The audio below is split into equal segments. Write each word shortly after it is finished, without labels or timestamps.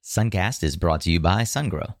Suncast is brought to you by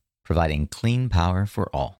SunGrow, providing clean power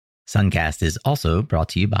for all. Suncast is also brought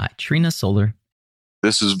to you by Trina Solar.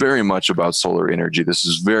 This is very much about solar energy. This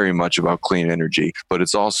is very much about clean energy, but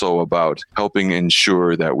it's also about helping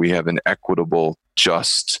ensure that we have an equitable,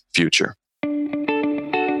 just future.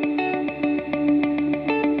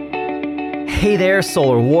 Hey there,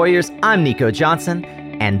 Solar Warriors. I'm Nico Johnson,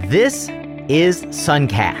 and this is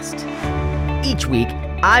Suncast. Each week,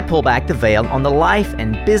 I pull back the veil on the life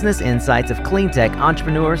and business insights of clean tech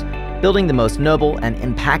entrepreneurs building the most noble and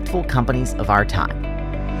impactful companies of our time.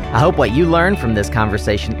 I hope what you learn from this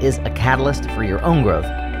conversation is a catalyst for your own growth.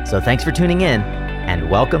 So thanks for tuning in,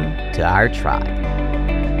 and welcome to our tribe.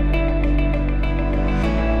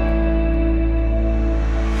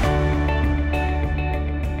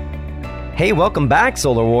 Hey, welcome back,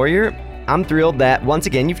 Solar Warrior. I'm thrilled that once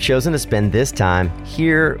again you've chosen to spend this time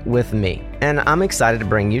here with me, and I'm excited to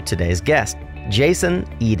bring you today's guest. Jason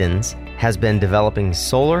Edens has been developing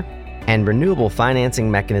solar and renewable financing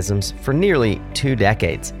mechanisms for nearly 2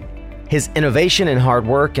 decades. His innovation and hard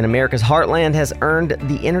work in America's heartland has earned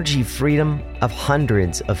the energy freedom of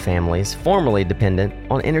hundreds of families formerly dependent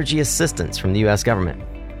on energy assistance from the U.S. government.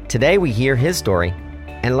 Today we hear his story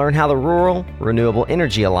and learn how the Rural Renewable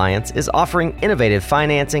Energy Alliance is offering innovative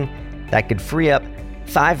financing that could free up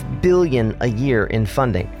 $5 billion a year in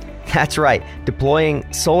funding. That's right,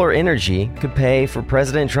 deploying solar energy could pay for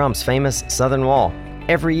President Trump's famous Southern Wall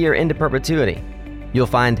every year into perpetuity. You'll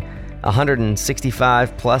find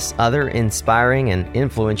 165 plus other inspiring and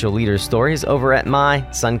influential leaders' stories over at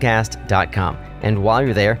mysuncast.com. And while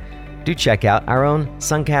you're there, do check out our own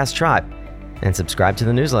Suncast tribe and subscribe to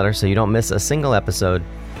the newsletter so you don't miss a single episode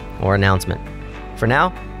or announcement. For now,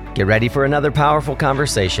 get ready for another powerful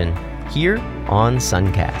conversation here on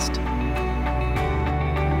Suncast.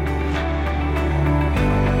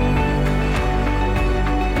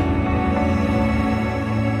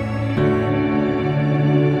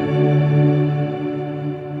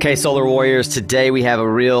 Okay, Solar Warriors, today we have a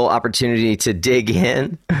real opportunity to dig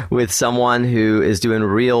in with someone who is doing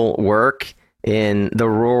real work in the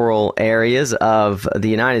rural areas of the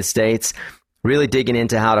United States, really digging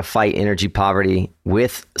into how to fight energy poverty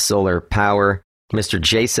with solar power. Mr.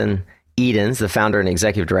 Jason Edens, the founder and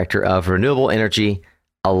executive director of Renewable Energy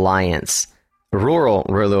Alliance, Rural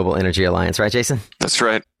Renewable Energy Alliance, right, Jason? That's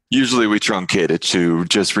right. Usually we truncate it to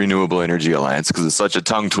just Renewable Energy Alliance because it's such a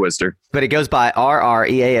tongue twister. But it goes by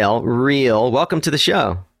RREAL, REAL. Welcome to the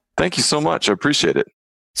show. Thank you so much. I appreciate it.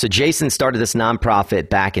 So Jason started this nonprofit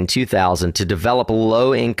back in 2000 to develop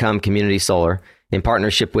low-income community solar in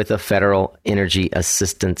partnership with a federal energy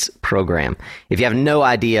assistance program. If you have no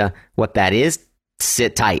idea what that is,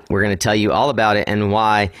 sit tight. We're going to tell you all about it and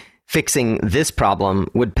why fixing this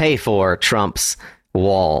problem would pay for Trump's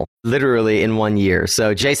wall, literally in 1 year.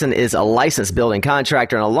 So Jason is a licensed building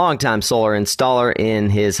contractor and a longtime solar installer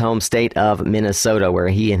in his home state of Minnesota, where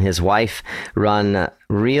he and his wife run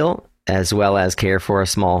REAL, as well as care for a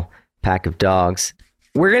small pack of dogs.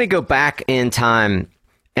 We're going to go back in time,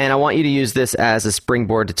 and I want you to use this as a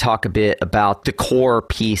springboard to talk a bit about the core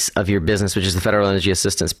piece of your business, which is the Federal Energy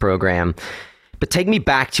Assistance Program. But take me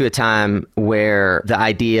back to a time where the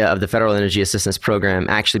idea of the Federal Energy Assistance Program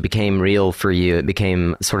actually became real for you. It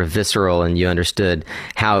became sort of visceral, and you understood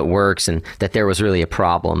how it works and that there was really a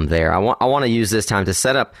problem there. I want to use this time to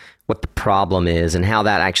set up what the problem is and how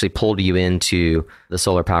that actually pulled you into the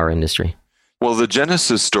solar power industry. Well, the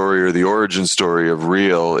genesis story or the origin story of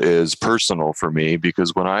REAL is personal for me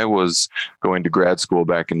because when I was going to grad school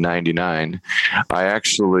back in 99, I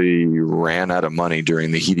actually ran out of money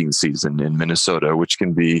during the heating season in Minnesota, which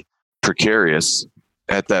can be precarious.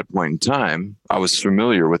 At that point in time, I was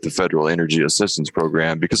familiar with the Federal Energy Assistance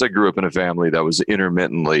Program because I grew up in a family that was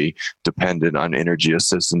intermittently dependent on energy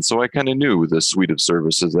assistance. So I kind of knew the suite of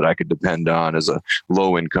services that I could depend on as a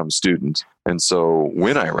low-income student. And so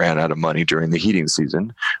when I ran out of money during the heating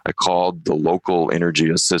season, I called the local energy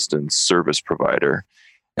assistance service provider.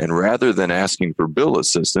 And rather than asking for bill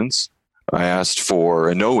assistance, I asked for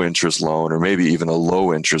a no-interest loan or maybe even a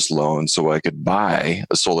low-interest loan so I could buy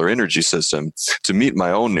a solar energy system to meet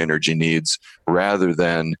my own energy needs rather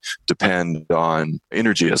than depend on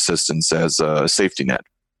energy assistance as a safety net.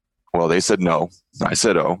 Well, they said no. I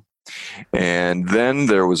said, oh. And then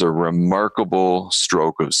there was a remarkable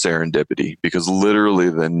stroke of serendipity because literally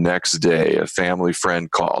the next day, a family friend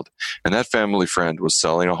called, and that family friend was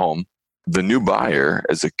selling a home. The new buyer,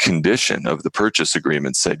 as a condition of the purchase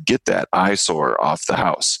agreement, said, get that eyesore off the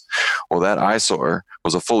house. Well, that eyesore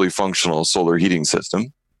was a fully functional solar heating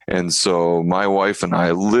system. And so my wife and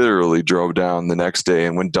I literally drove down the next day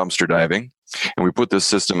and went dumpster diving. And we put this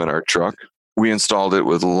system in our truck. We installed it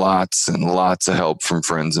with lots and lots of help from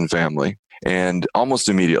friends and family. And almost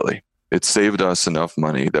immediately, it saved us enough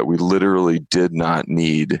money that we literally did not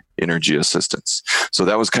need energy assistance. So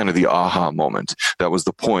that was kind of the aha moment. That was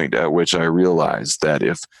the point at which I realized that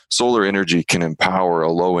if solar energy can empower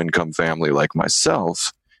a low-income family like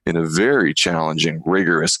myself in a very challenging,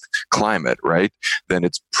 rigorous climate, right, then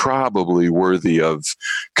it's probably worthy of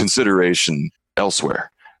consideration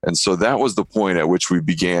elsewhere. And so that was the point at which I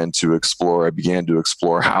began to explore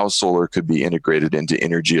how solar could be integrated into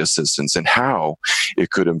energy assistance and how it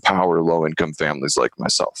could empower low-income families like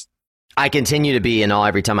myself. I continue to be in awe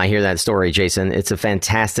every time I hear that story, Jason. It's a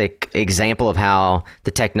fantastic example of how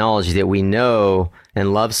the technology that we know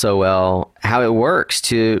and love so well, how it works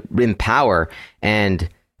to empower and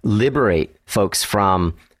liberate folks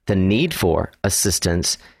from the need for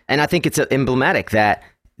assistance. And I think it's emblematic that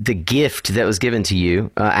the gift that was given to you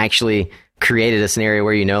actually created a scenario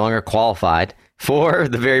where you no longer qualified for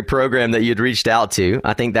the very program that you'd reached out to.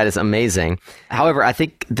 I think that is amazing. However, I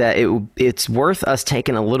think that it's worth us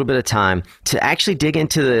taking a little bit of time to actually dig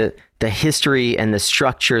into the history and the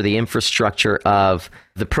structure, the infrastructure of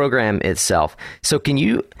the program itself. So can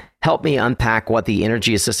you help me unpack what the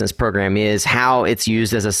Energy Assistance Program is, how it's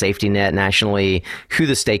used as a safety net nationally, who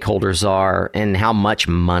the stakeholders are, and how much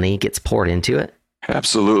money gets poured into it?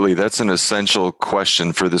 Absolutely. That's an essential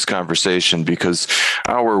question for this conversation because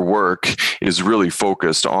our work is really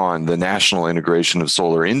focused on the national integration of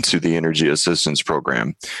solar into the Energy Assistance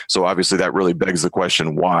Program. So obviously that really begs the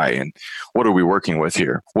question, why and what are we working with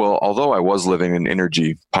here? Well, although I was living in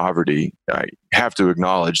energy poverty, I have to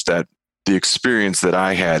acknowledge that the experience that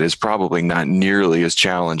I had is probably not nearly as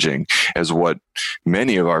challenging as what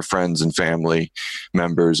many of our friends and family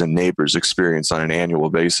members and neighbors experience on an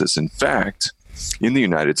annual basis. In fact, in the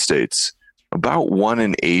United States, about 1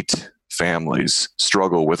 in 8 families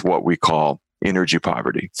struggle with what we call energy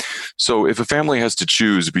poverty. So if a family has to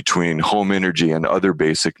choose between home energy and other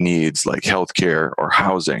basic needs like healthcare or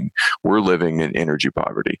housing, we're living in energy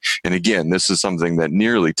poverty. And again, this is something that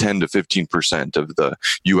nearly 10 to 15% of the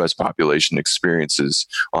U.S. population experiences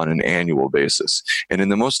on an annual basis. And in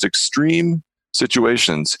the most extreme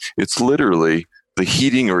situations, it's literally the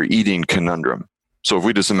heating or eating conundrum. So if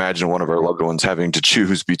we just imagine one of our loved ones having to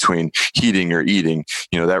choose between heating or eating,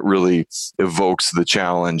 that really evokes the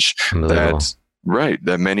challenge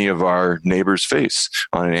that many of our neighbors face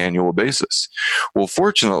on an annual basis. Well,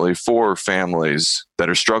 fortunately for families that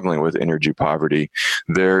are struggling with energy poverty,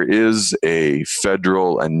 there is a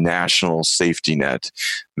federal and national safety net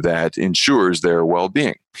that ensures their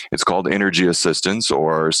well-being. It's called energy assistance,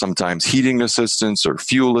 or sometimes heating assistance or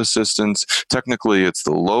fuel assistance. Technically, it's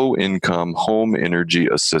the Low Income Home Energy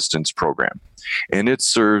Assistance Program, and it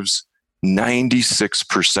serves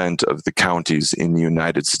 96% of the counties in the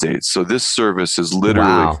United States. So this service is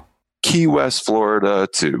literally Key West, Florida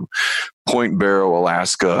to Point Barrow,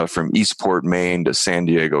 Alaska, from Eastport, Maine to San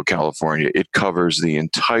Diego, California. It covers the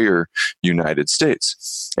entire United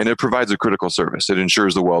States, and it provides a critical service. It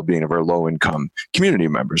ensures the well-being of our low-income community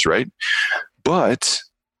members, right? But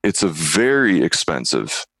it's a very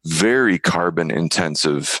expensive, very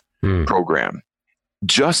carbon-intensive program.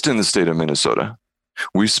 Just in the state of Minnesota,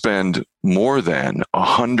 we spend more than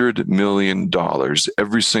 $100 million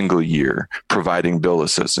every single year providing bill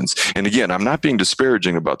assistance. And again, I'm not being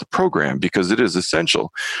disparaging about the program because it is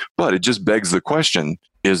essential, but it just begs the question,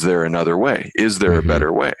 is there another way? Is there a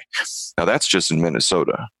better way? Now, that's just in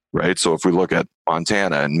Minnesota, right? So if we look at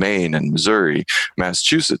Montana and Maine and Missouri,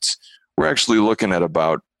 Massachusetts, we're actually looking at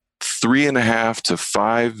about $3.5 to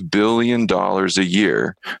 $5 billion a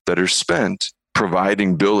year that are spent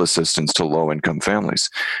providing bill assistance to low-income families.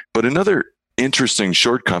 But another interesting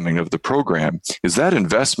shortcoming of the program is that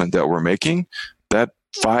investment that we're making, that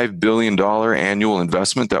 $5 billion annual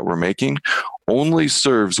investment that we're making, only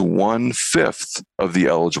serves 1/5 of the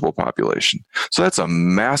eligible population. So that's a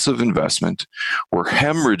massive investment. We're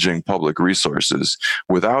hemorrhaging public resources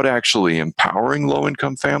without actually empowering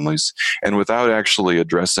low-income families and without actually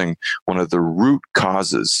addressing one of the root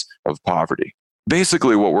causes of poverty.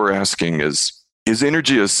 Basically, what we're asking is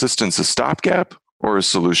energy assistance a stopgap or a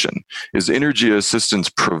solution? Is energy assistance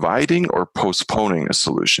providing or postponing a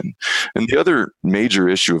solution? And the other major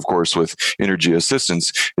issue, of course, with energy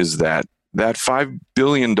assistance is that $5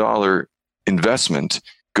 billion investment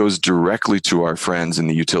goes directly to our friends in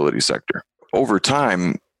the utility sector. Over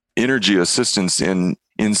time, energy assistance in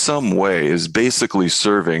some way is basically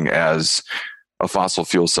serving as a fossil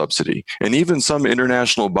fuel subsidy. And even some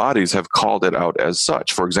international bodies have called it out as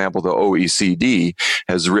such. For example, the OECD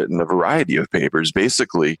has written a variety of papers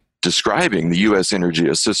basically describing the U.S. Energy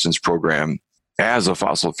Assistance Program as a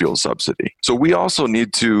fossil fuel subsidy. So we also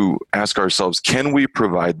need to ask ourselves, can we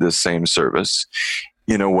provide this same service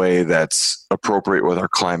in a way that's appropriate with our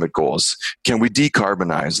climate goals? Can we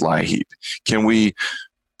decarbonize LIHEAP? Can we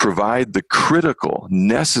provide the critical,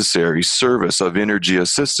 necessary service of energy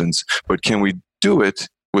assistance, but can we do it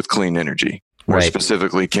with clean energy? More Right.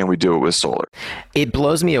 specifically, can we do it with solar? It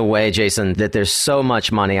blows me away, Jason, that there's so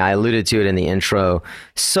much money. I alluded to it in the intro.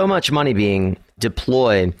 So much money being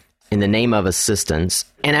deployed in the name of assistance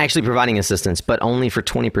and actually providing assistance, but only for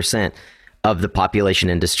 20% of the population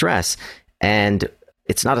in distress. And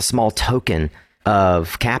it's not a small token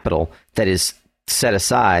of capital that is set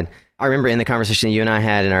aside. I remember in the conversation you and I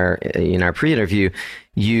had in our pre-interview,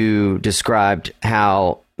 you described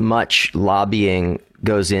how much lobbying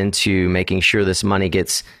goes into making sure this money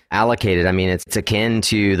gets allocated. I mean, it's akin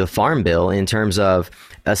to the Farm Bill in terms of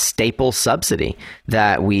a staple subsidy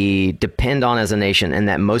that we depend on as a nation and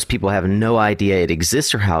that most people have no idea it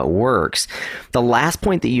exists or how it works. The last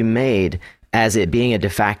point that you made as it being a de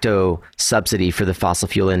facto subsidy for the fossil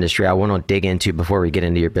fuel industry, I want to dig into before we get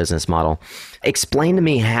into your business model. Explain to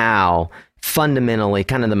me how fundamentally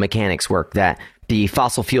kind of the mechanics work that the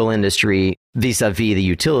fossil fuel industry vis-a-vis the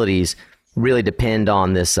utilities really depend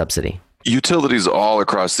on this subsidy. Utilities all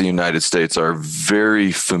across the United States are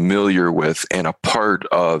very familiar with and a part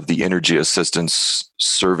of the energy assistance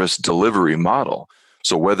service delivery model.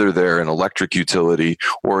 So whether they're an electric utility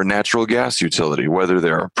or a natural gas utility, whether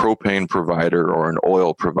they're a propane provider or an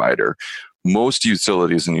oil provider, most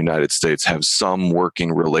utilities in the United States have some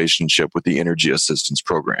working relationship with the energy assistance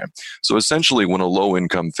program. So essentially, when a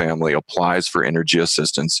low-income family applies for energy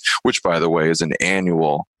assistance, which, by the way, is an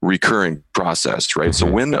annual recurring process, right? So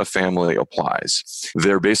when a family applies,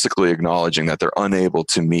 they're basically acknowledging that they're unable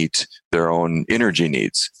to meet their own energy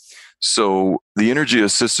needs. So the energy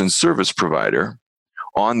assistance service provider,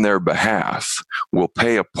 on their behalf, will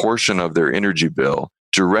pay a portion of their energy bill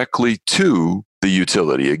directly to the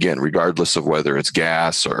utility. Again, regardless of whether it's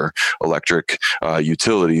gas or electric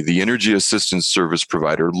utility, the energy assistance service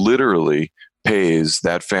provider literally pays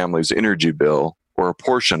that family's energy bill or a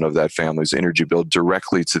portion of that family's energy bill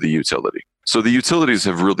directly to the utility. So the utilities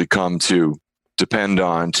have really come to depend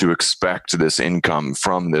on, to expect this income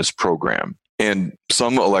from this program. And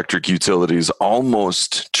some electric utilities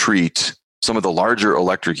almost treat some of the larger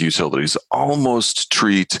electric utilities almost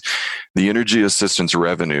treat the energy assistance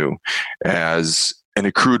revenue as an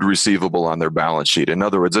accrued receivable on their balance sheet. In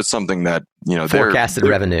other words, it's something that, forecasted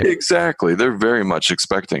revenue. Exactly. They're very much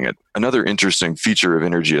expecting it. Another interesting feature of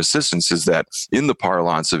energy assistance is that in the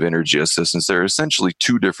parlance of energy assistance, there are essentially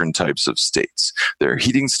two different types of states. There are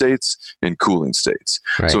heating states and cooling states.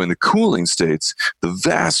 Right. So in the cooling states, the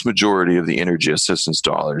vast majority of the energy assistance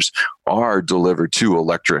dollars are delivered to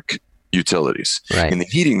electric utilities. Right. In the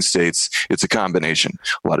heating states, it's a combination.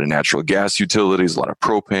 A lot of natural gas utilities, a lot of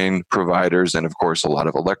propane providers, and of course, a lot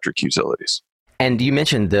of electric utilities. And you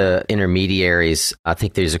mentioned the intermediaries. I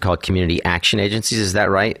think these are called community action agencies. Is that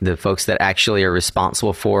right? The folks that actually are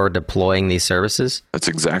responsible for deploying these services? That's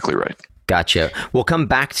exactly right. Gotcha. We'll come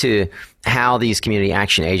back to how these community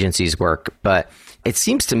action agencies work, but it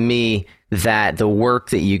seems to me that the work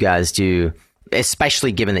that you guys do,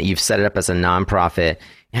 especially given that you've set it up as a nonprofit,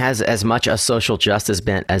 has as much a social justice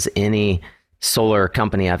bent as any solar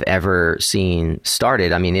company I've ever seen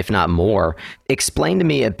started. I mean, if not more. Explain to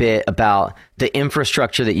me a bit about the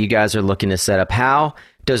infrastructure that you guys are looking to set up. How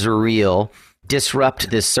does REAL disrupt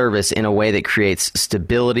this service in a way that creates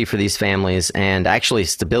stability for these families and actually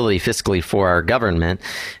stability fiscally for our government?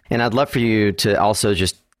 And I'd love for you to also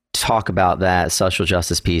just talk about that social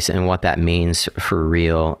justice piece and what that means for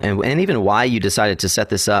REAL and even why you decided to set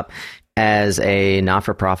this up as a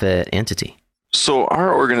not-for-profit entity. So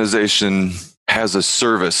our organization has a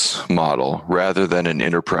service model rather than an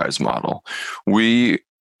enterprise model. We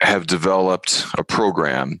have developed a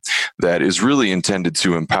program that is really intended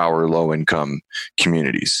to empower low-income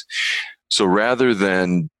communities. So rather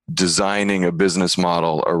than designing a business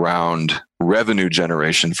model around revenue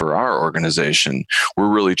generation for our organization,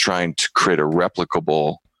 we're really trying to create a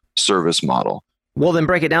replicable service model. Well, then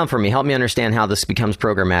break it down for me. Help me understand how this becomes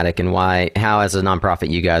programmatic and how as a nonprofit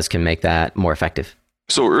you guys can make that more effective.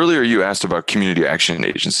 So earlier you asked about community action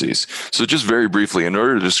agencies. So just very briefly, in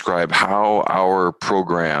order to describe how our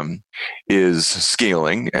program is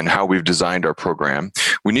scaling and how we've designed our program,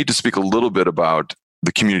 we need to speak a little bit about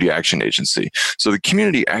the Community Action Agency. So the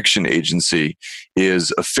Community Action Agency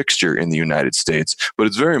is a fixture in the United States, but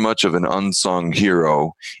it's very much of an unsung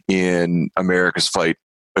hero in America's fight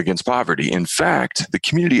against poverty. In fact, the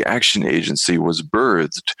Community Action Agency was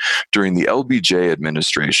birthed during the LBJ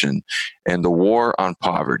administration and the war on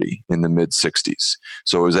poverty in the mid-60s.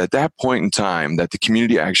 So it was at that point in time that the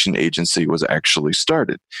Community Action Agency was actually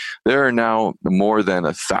started. There are now more than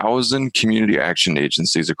 1,000 community action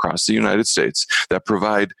agencies across the United States that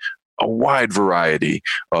provide a wide variety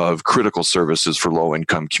of critical services for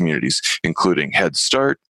low-income communities, including Head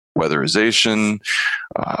Start, weatherization,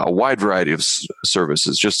 a wide variety of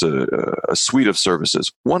services, just a suite of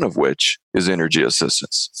services, one of which is energy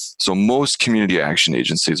assistance. So most community action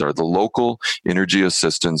agencies are the local energy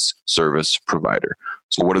assistance service provider.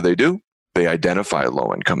 So what do? They identify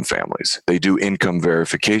low-income families. They do income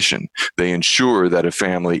verification. They ensure that a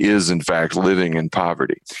family is, in fact, living in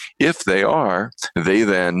poverty. If they are, they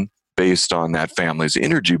then, based on that family's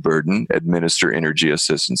energy burden, administer energy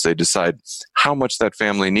assistance. They decide how much that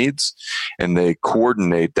family needs, and they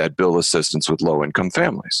coordinate that bill assistance with low-income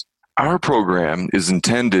families. Our program is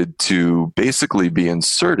intended to basically be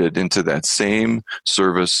inserted into that same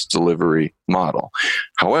service delivery model.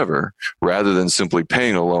 However, rather than simply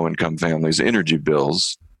paying a low-income family's energy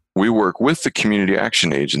bills, we work with the Community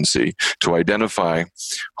Action Agency to identify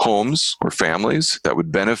homes or families that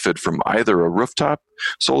would benefit from either a rooftop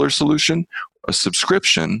solar solution, a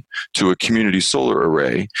subscription to a community solar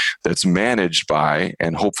array that's managed by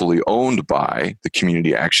and hopefully owned by the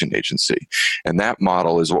Community Action Agency. And that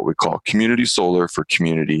model is what we call community solar for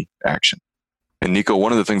community action. And Nico,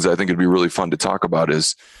 one of the things I think it'd be really fun to talk about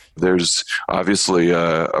is there's obviously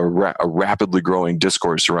a rapidly growing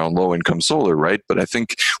discourse around low-income solar, right? But I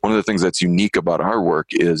think one of the things that's unique about our work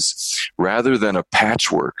is rather than a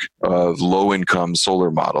patchwork of low-income solar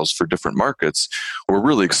models for different markets, we're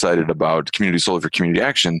really excited about community solar for community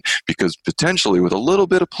action because potentially with a little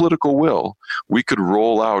bit of political will, we could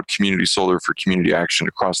roll out community solar for community action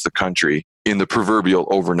across the country in the proverbial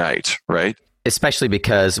overnight, right? Especially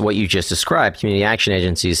because what you just described, community action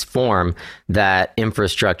agencies form that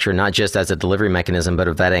infrastructure, not just as a delivery mechanism, but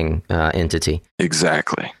a vetting entity.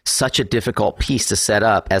 Exactly. Such a difficult piece to set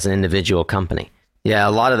up as an individual company. Yeah,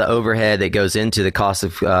 a lot of the overhead that goes into the cost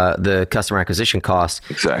of the customer acquisition cost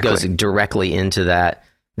goes directly into that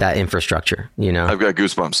infrastructure, you know? I've got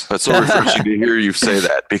goosebumps. That's so refreshing to hear you say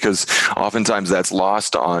that because oftentimes that's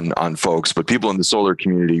lost on folks, but people in the solar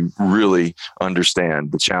community really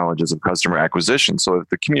understand the challenges of customer acquisition. So if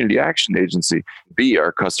the Community Action Agency be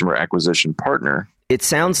our customer acquisition partner. It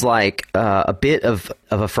sounds like a bit of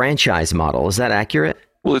a franchise model. Is that accurate?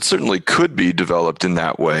 Well, it certainly could be developed in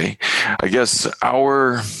that way. I guess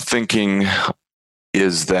our thinking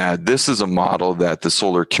is that this is a model that the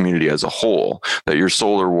solar community as a whole, that your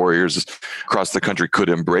solar warriors across the country could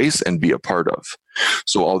embrace and be a part of.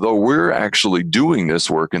 So although we're actually doing this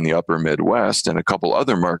work in the upper Midwest and a couple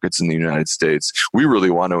other markets in the United States, we really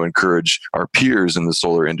want to encourage our peers in the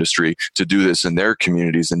solar industry to do this in their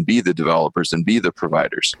communities and be the developers and be the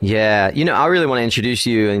providers. Yeah. You know, I really want to introduce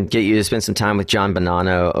you and get you to spend some time with John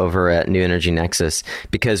Bonanno over at New Energy Nexus,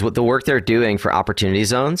 because what the work they're doing for Opportunity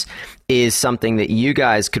Zones is something that you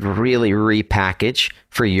guys could really repackage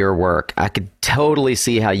for your work. I could totally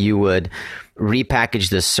see how you would repackage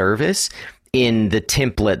this service in the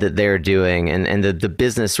template that they're doing and the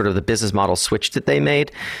business, sort of the business model switch that they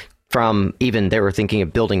made from even they were thinking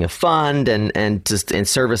of building a fund and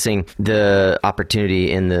servicing the opportunity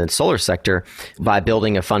in the solar sector by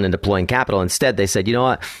building a fund and deploying capital. Instead, they said, you know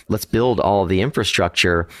what, let's build all of the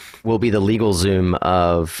infrastructure. We'll be the legal Zoom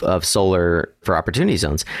of solar for Opportunity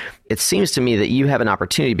Zones. It seems to me that you have an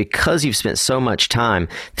opportunity because you've spent so much time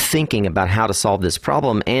thinking about how to solve this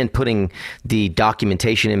problem and putting the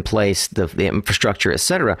documentation in place, the infrastructure, et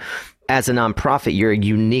cetera. As a nonprofit, you're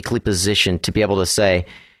uniquely positioned to be able to say,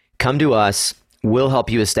 come to us, we'll help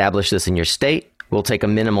you establish this in your state. We'll take a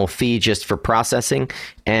minimal fee just for processing,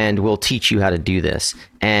 and we'll teach you how to do this.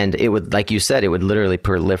 And it would, like you said, it would literally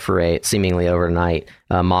proliferate seemingly overnight,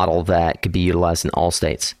 a model that could be utilized in all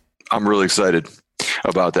states. I'm really excited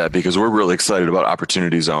about that because we're really excited about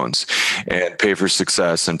Opportunity Zones and pay for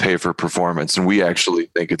success and pay for performance. And we actually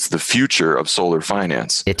think it's the future of solar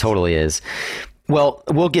finance. It totally is. Well,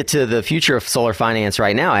 we'll get to the future of solar finance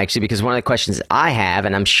right now, actually, because one of the questions I have,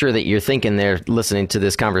 and I'm sure that you're thinking there listening to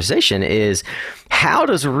this conversation, is how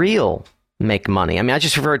does Real make money? I mean, I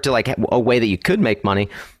just referred to like a way that you could make money,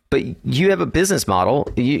 but you have a business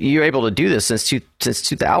model. You're able to do this since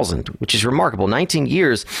 2000, which is remarkable. 19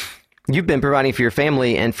 years you've been providing for your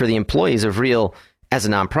family and for the employees of Real as a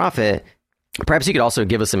nonprofit. Perhaps you could also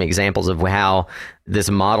give us some examples of how this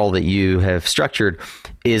model that you have structured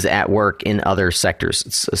is at work in other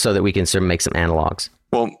sectors so that we can sort of make some analogs.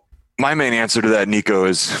 Well, my main answer to that, Nico,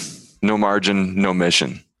 is No margin, no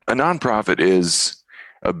mission. A nonprofit is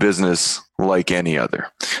a business like any other.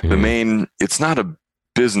 It's not a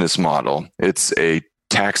business model, it's a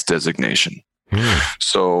tax designation.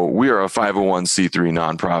 So we are a 501c3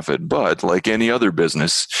 nonprofit, but like any other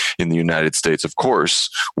business in the United States, of course,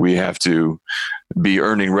 we have to be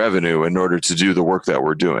earning revenue in order to do the work that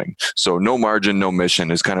we're doing. So no margin, no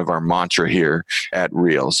mission is kind of our mantra here at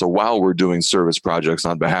Real. So while we're doing service projects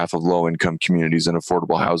on behalf of low-income communities and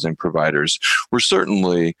affordable housing providers, we're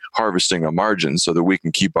certainly harvesting a margin so that we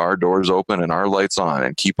can keep our doors open and our lights on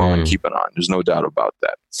and keep on keeping on. There's no doubt about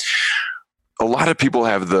that. A lot of people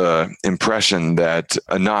have the impression that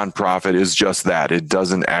a nonprofit is just that. It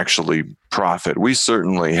doesn't actually profit. We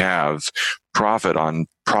certainly have profit on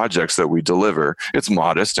projects that we deliver. It's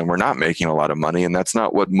modest and we're not making a lot of money, and that's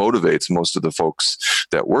not what motivates most of the folks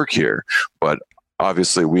that work here. But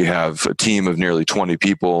obviously we have a team of nearly 20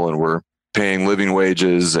 people and we're paying living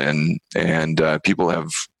wages and people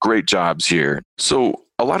have great jobs here. So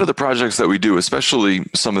a lot of the projects that we do, especially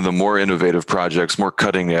some of the more innovative projects, more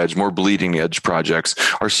cutting edge, more bleeding edge projects,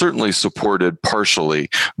 are certainly supported partially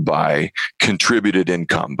by contributed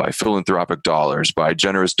income, by philanthropic dollars, by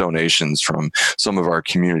generous donations from some of our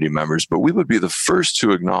community members. But we would be the first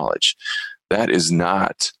to acknowledge that is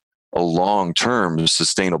not a long-term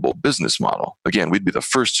sustainable business model. Again, we'd be the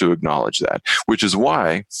first to acknowledge that, which is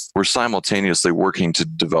why we're simultaneously working to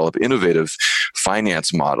develop innovative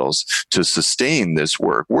finance models to sustain this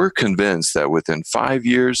work. We're convinced that within 5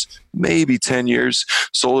 years, maybe 10 years,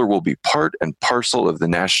 solar will be part and parcel of the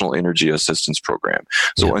National Energy Assistance Program.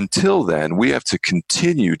 So until then, we have to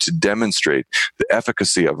continue to demonstrate the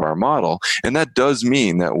efficacy of our model, and that does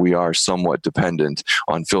mean that we are somewhat dependent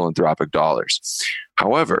on philanthropic dollars.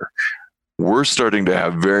 However, we're starting to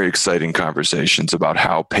have very exciting conversations about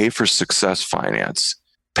how pay-for-success finance,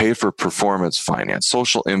 pay-for-performance finance,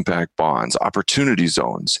 social impact bonds, opportunity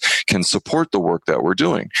zones can support the work that we're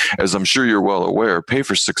doing. As I'm sure you're well aware,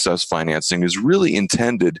 pay-for-success financing is really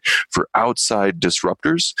intended for outside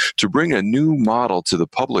disruptors to bring a new model to the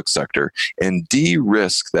public sector and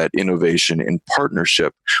de-risk that innovation in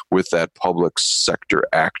partnership with that public sector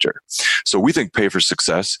actor. So we think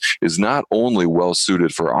pay-for-success is not only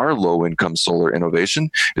well-suited for our low-income solar innovation,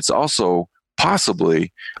 it's also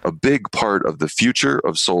possibly a big part of the future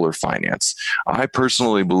of solar finance. I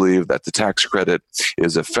personally believe that the tax credit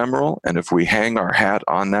is ephemeral, and if we hang our hat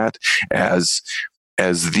on that as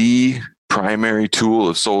the primary tool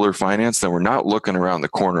of solar finance, then we're not looking around the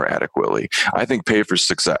corner adequately. I think pay for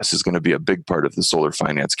success is going to be a big part of the solar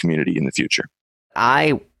finance community in the future.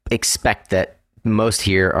 I expect that most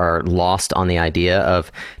here are lost on the idea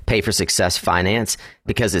of pay for success finance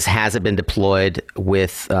because this hasn't been deployed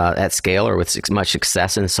with at scale or with much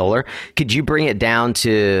success in solar. Could you bring it down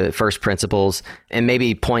to first principles and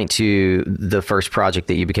maybe point to the first project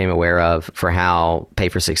that you became aware of for how pay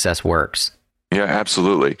for success works? Yeah,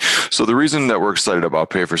 absolutely. So the reason that we're excited about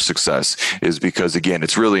Pay for Success is because, again,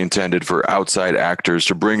 it's really intended for outside actors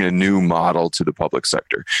to bring a new model to the public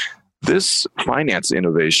sector. This finance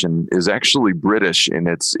innovation is actually British in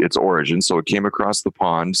its origin. So it came across the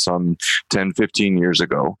pond some 10, 15 years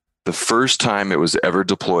ago. The first time it was ever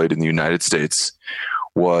deployed in the United States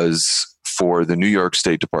was for the New York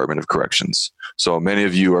State Department of Corrections. So many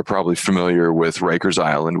of you are probably familiar with Rikers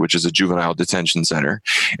Island, which is a juvenile detention center,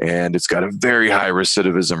 and it's got a very high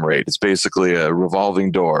recidivism rate. It's basically a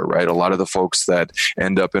revolving door, right? A lot of the folks that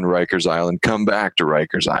end up in Rikers Island come back to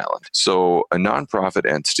Rikers Island. So a nonprofit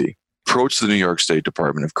entity approached the New York State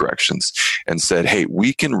Department of Corrections and said, hey,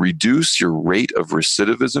 we can reduce your rate of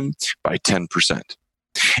recidivism by 10%.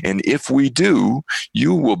 And if we do,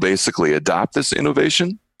 you will basically adopt this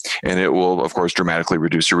innovation and it will, of course, dramatically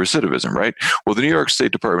reduce your recidivism, right? Well, the New York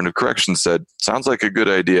State Department of Corrections said, sounds like a good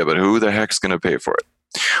idea, but who the heck's going to pay for it?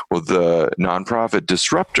 Well, the nonprofit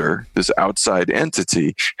disruptor, this outside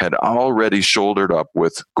entity, had already shouldered up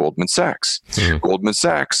with Goldman Sachs. Goldman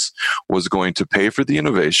Sachs was going to pay for the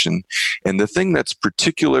innovation. And the thing that's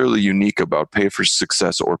particularly unique about pay for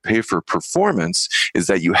success or pay for performance is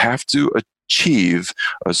that you have to achieve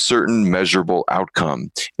a certain measurable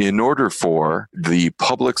outcome in order for the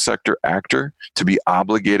public sector actor to be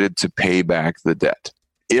obligated to pay back the debt.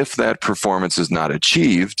 If that performance is not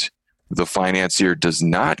achieved, the financier does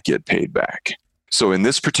not get paid back. So in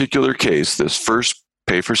this particular case, this first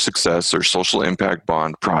Pay for Success or social impact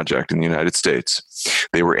bond project in the United States,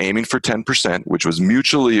 they were aiming for 10%, which was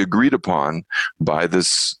mutually agreed upon by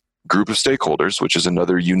this group of stakeholders, which is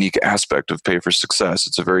another unique aspect of Pay for Success.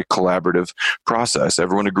 It's a very collaborative process.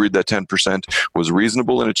 Everyone agreed that 10% was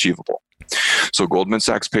reasonable and achievable. So Goldman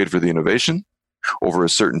Sachs paid for the innovation. over a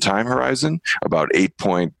certain time horizon, about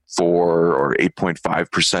 8.4 or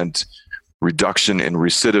 8.5% reduction in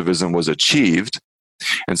recidivism was achieved.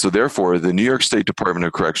 And so therefore, the New York State Department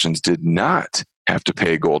of Corrections did not have to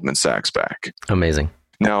pay Goldman Sachs back. Amazing.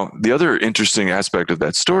 Now, the other interesting aspect of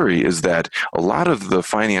that story is that a lot of the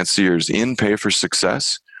financiers in Pay for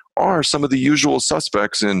Success are some of the usual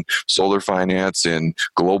suspects in solar finance, in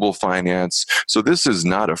global finance. So this is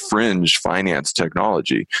not a fringe finance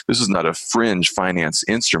technology. This is not a fringe finance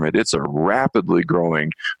instrument. It's a rapidly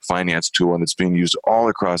growing finance tool, and it's being used all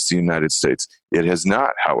across the United States. It has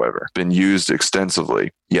not, however, been used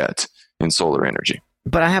extensively yet in solar energy.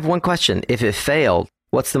 But I have one question. If it failed,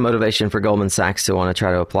 what's the motivation for Goldman Sachs to want to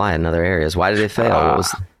try to apply it in other areas? Why did it fail?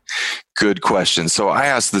 Good question. So I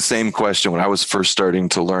asked the same question when I was first starting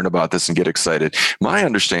to learn about this and get excited. My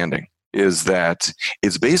understanding is that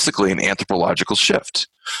it's basically an anthropological shift.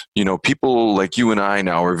 You know, people like you and I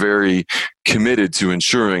now are very committed to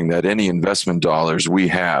ensuring that any investment dollars we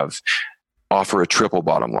have offer a triple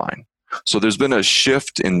bottom line. So there's been a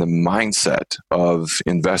shift in the mindset of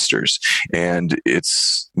investors, and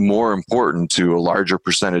it's more important to a larger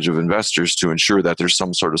percentage of investors to ensure that there's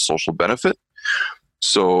some sort of social benefit.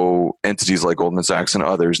 So entities like Goldman Sachs and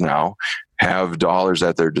others now have dollars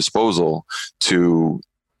at their disposal to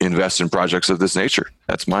invest in projects of this nature.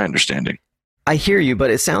 That's my understanding. I hear you, but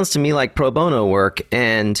it sounds to me like pro bono work,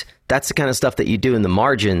 and that's the kind of stuff that you do in the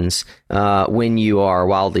margins when you are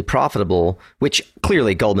wildly profitable, which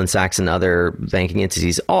clearly Goldman Sachs and other banking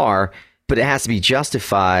entities are, but it has to be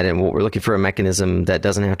justified, and we're looking for a mechanism that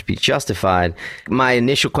doesn't have to be justified. My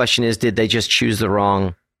initial question is, did they just choose the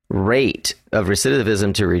wrong rate of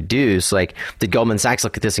recidivism to reduce? Like, did Goldman Sachs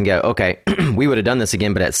look at this and go, okay, we would have done this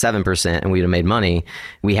again, but at 7% and we'd have made money.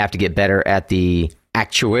 We have to get better at the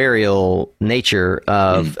actuarial nature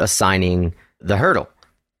of assigning the hurdle.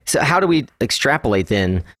 So how do we extrapolate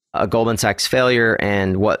then a Goldman Sachs failure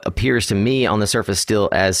and what appears to me on the surface still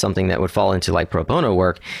as something that would fall into like pro bono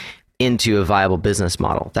work into a viable business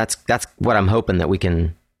model? That's what I'm hoping that we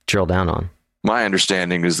can drill down on. My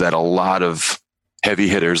understanding is that a lot of heavy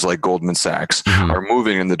hitters like Goldman Sachs are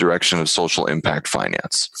moving in the direction of social impact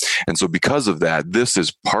finance. And so because of that, this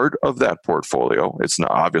is part of that portfolio. It's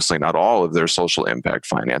not, obviously not all of their social impact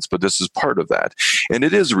finance, but this is part of that. And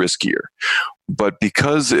it is riskier. But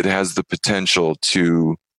because it has the potential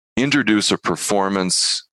to introduce a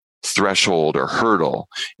performance threshold or hurdle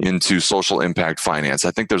into social impact finance,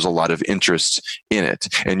 I think there's a lot of interest in it.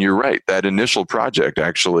 And you're right, that initial project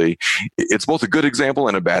actually, it's both a good example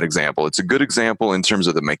and a bad example. It's a good example in terms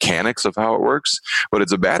of the mechanics of how it works, but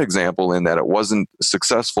it's a bad example in that it wasn't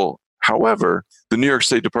successful. However, the New York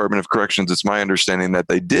State Department of Corrections, it's my understanding that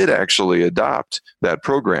they did actually adopt that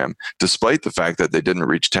program, despite the fact that they didn't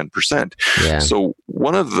reach 10%. Yeah. So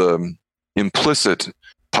one of the implicit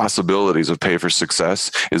possibilities of Pay for Success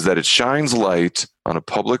is that it shines light on a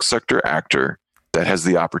public sector actor that has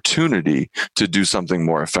the opportunity to do something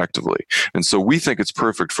more effectively. And so we think it's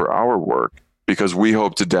perfect for our work because we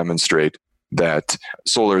hope to demonstrate that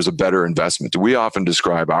solar is a better investment. We often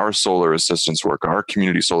describe our solar assistance work, our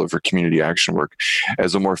community solar for community action work,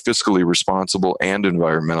 as a more fiscally responsible and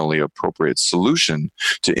environmentally appropriate solution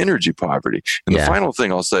to energy poverty. And the final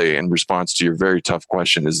thing I'll say in response to your very tough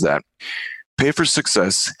question is that Pay for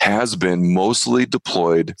Success has been mostly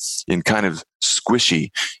deployed in kind of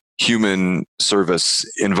squishy human service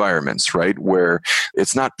environments, right? Where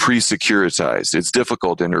it's not pre-securitized. It's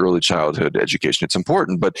difficult in early childhood education. It's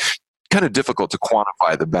important, but kind of difficult to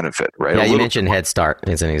quantify the benefit, right? Yeah, you mentioned Head Start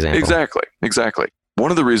as an example. Exactly. One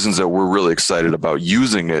of the reasons that we're really excited about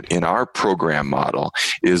using it in our program model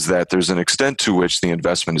is that there's an extent to which the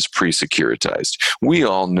investment is pre-securitized. We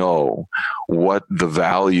all know what the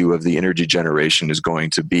value of the energy generation is going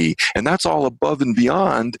to be, and that's all above and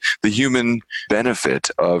beyond the human benefit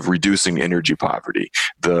of reducing energy poverty,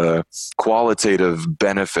 the qualitative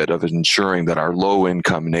benefit of ensuring that our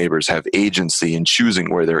low-income neighbors have agency in choosing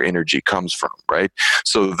where their energy comes from, right?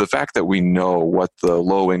 So the fact that we know what the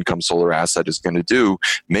low-income solar asset is going to do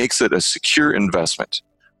makes it a secure investment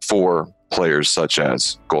for players such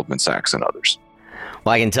as Goldman Sachs and others.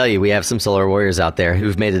 Well, I can tell you, we have some solar warriors out there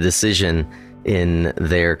who've made a decision in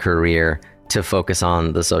their career to focus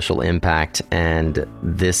on the social impact, and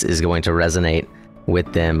this is going to resonate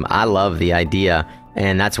with them. I love the idea,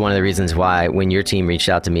 and that's one of the reasons why when your team reached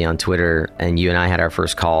out to me on Twitter and you and I had our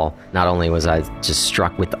first call, not only was I just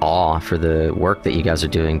struck with awe for the work that you guys are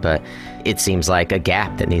doing, but it seems like a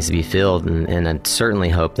gap that needs to be filled. And I certainly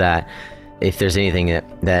hope that if there's anything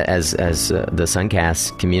that as the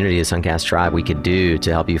Suncast community, the Suncast tribe, we could do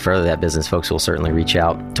to help you further that business, folks will certainly reach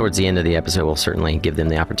out. Towards the end of the episode, we'll certainly give them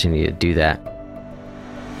the opportunity to do that.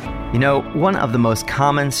 You know, one of the most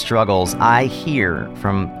common struggles I hear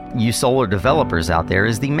from you solar developers out there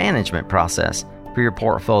is the management process for your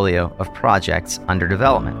portfolio of projects under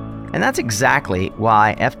development. And that's exactly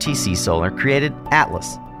why FTC Solar created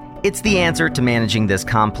Atlas. It's the answer to managing this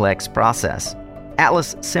complex process.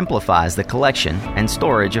 Atlas simplifies the collection and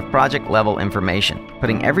storage of project-level information,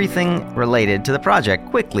 putting everything related to the project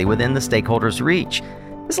quickly within the stakeholders' reach.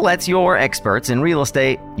 This lets your experts in real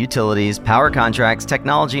estate, utilities, power contracts,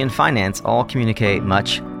 technology, and finance all communicate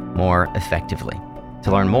much more effectively.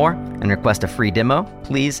 To learn more and request a free demo,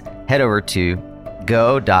 please head over to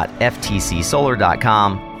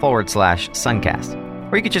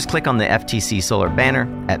go.ftcsolar.com/suncast. Or you could just click on the FTC Solar banner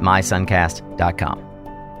at mysuncast.com.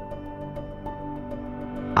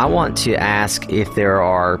 I want to ask if there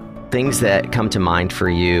are things that come to mind for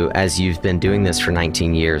you as you've been doing this for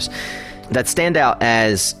 19 years that stand out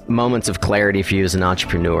as moments of clarity for you as an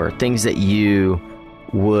entrepreneur, things that you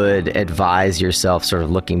would advise yourself sort of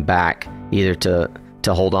looking back, either to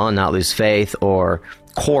hold on, not lose faith, or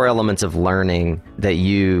core elements of learning that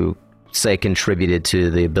you say contributed to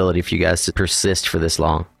the ability for you guys to persist for this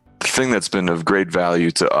long? The thing that's been of great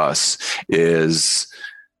value to us is,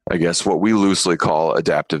 I guess, what we loosely call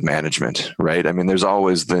adaptive management, right? I mean, there's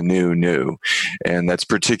always the new, and that's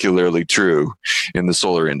particularly true in the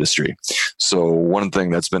solar industry. So one thing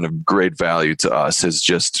that's been of great value to us is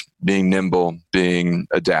just being nimble, being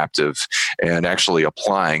adaptive, and actually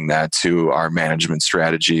applying that to our management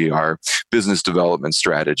strategy, our business development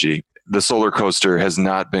strategy. The solar coaster has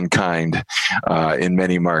not been kind in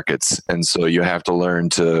many markets, and so you have to learn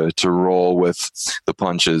to roll with the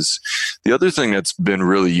punches. The other thing that's been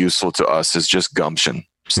really useful to us is just gumption,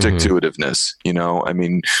 stick-to-itiveness. You know, I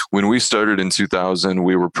mean, when we started in 2000,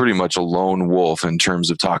 we were pretty much a lone wolf in terms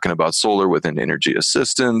of talking about solar within energy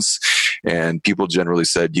assistance, and people generally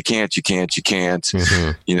said, you can't, you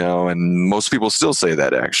know, and most people still say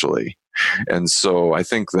that, actually. And so I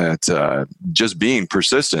think that just being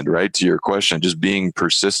persistent, right, to your question, just being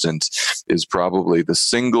persistent is probably the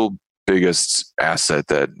single biggest asset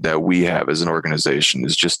that we have as an organization,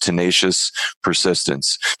 is just tenacious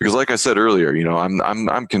persistence. Because like I said earlier, you know,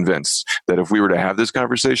 I'm convinced that if we were to have this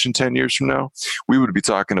conversation 10 years from now, we would be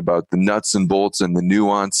talking about the nuts and bolts and the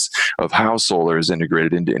nuance of how solar is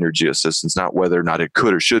integrated into energy assistance, not whether or not it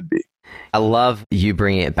could or should be. I love you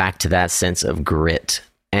bringing it back to that sense of grit.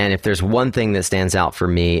 And if there's one thing that stands out for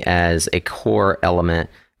me as a core element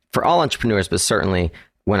for all entrepreneurs, but certainly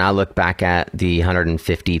when I look back at the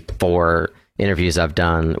 154 interviews I've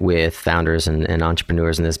done with founders and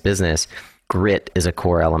entrepreneurs in this business, grit is a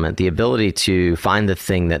core element. The ability to find the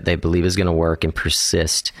thing that they believe is going to work and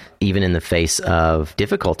persist even in the face of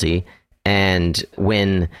difficulty. And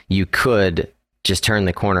when you could just turn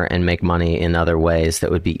the corner and make money in other ways that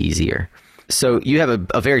would be easier. So you have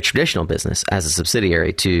a very traditional business as a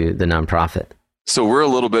subsidiary to the nonprofit. So we're a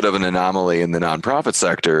little bit of an anomaly in the nonprofit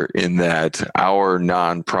sector in that our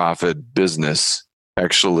nonprofit business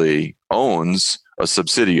actually owns a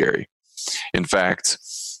subsidiary. In fact,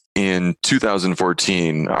 in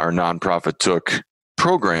 2014, our nonprofit took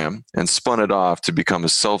program and spun it off to become a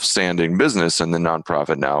self-standing business, and the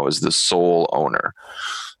nonprofit now is the sole owner.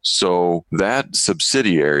 So that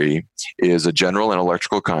subsidiary is a general and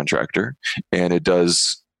electrical contractor, and it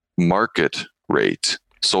does market rate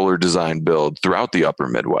solar design build throughout the upper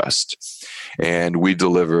Midwest. And we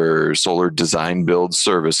deliver solar design build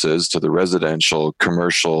services to the residential,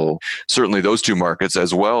 commercial, certainly those two markets,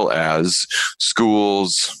 as well as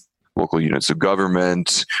schools, local units of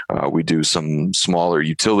government. We do some smaller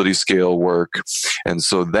utility scale work. And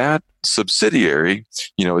so that subsidiary,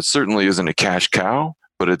 you know, it certainly isn't a cash cow,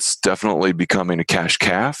 but it's definitely becoming a cash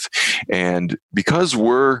calf. And because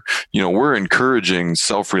we're encouraging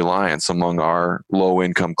self-reliance among our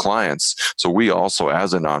low-income clients, so we also,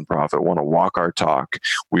 as a nonprofit, want to walk our talk.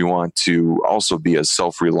 We want to also be as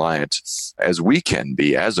self-reliant as we can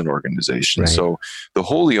be as an organization. Right. So the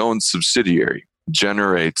wholly owned subsidiary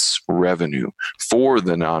generates revenue for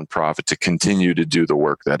the nonprofit to continue to do the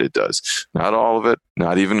work that it does. Not all of it,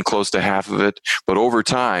 not even close to half of it, but over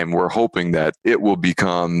time, we're hoping that it will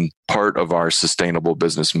become part of our sustainable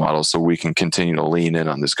business model so we can continue to lean in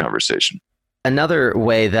on this conversation. Another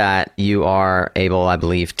way that you are able, I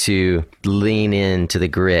believe, to lean into the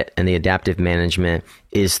grit and the adaptive management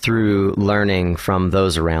is through learning from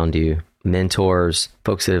those around you. Mentors,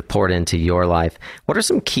 folks that have poured into your life. What are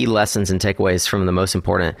some key lessons and takeaways from the most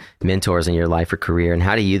important mentors in your life or career? And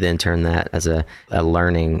how do you then turn that as a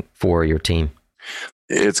learning for your team?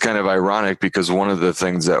 It's kind of ironic because one of the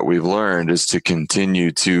things that we've learned is to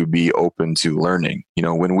continue to be open to learning. You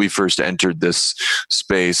know, when we first entered this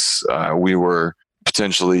space, we were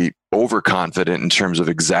potentially overconfident in terms of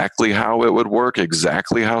exactly how it would work,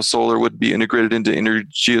 exactly how solar would be integrated into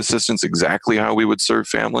energy assistance, exactly how we would serve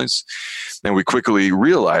families. And we quickly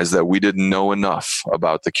realized that we didn't know enough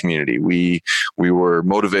about the community. We were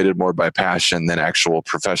motivated more by passion than actual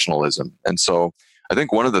professionalism. And so I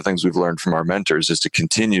think one of the things we've learned from our mentors is to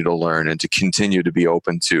continue to learn and to continue to be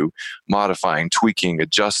open to modifying, tweaking,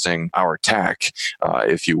 adjusting our tack,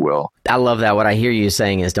 if you will. I love that. What I hear you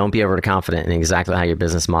saying is don't be overconfident in exactly how your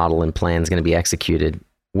business model and plan is going to be executed.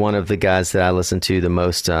 One of the guys that I listen to the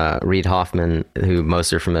most, Reid Hoffman, who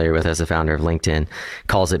most are familiar with as the founder of LinkedIn,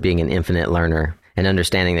 calls it being an infinite learner and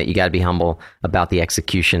understanding that you got to be humble about the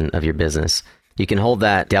execution of your business. You can hold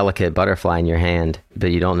that delicate butterfly in your hand,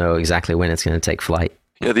 but you don't know exactly when it's going to take flight.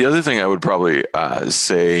 Yeah, the other thing I would probably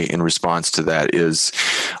say in response to that is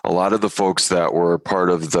a lot of the folks that were part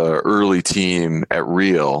of the early team at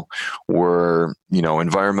Real were,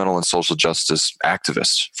 environmental and social justice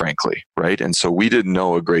activists, frankly, right? And so we didn't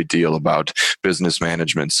know a great deal about business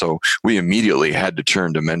management. So we immediately had to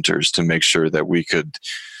turn to mentors to make sure that we could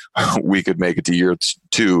make it to year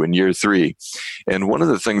 2 and year 3. And one of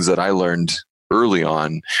the things that I learned early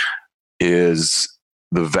on is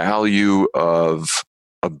the value of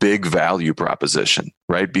a big value proposition,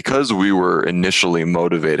 right? Because we were initially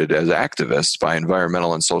motivated as activists by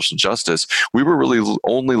environmental and social justice, we were really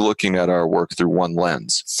only looking at our work through one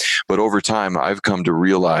lens. But over time, I've come to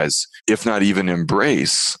realize, if not even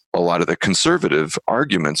embrace, a lot of the conservative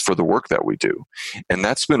arguments for the work that we do. And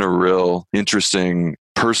that's been a real interesting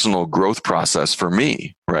personal growth process for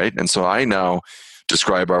me, right? And so I now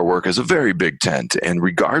describe our work as a very big tent. And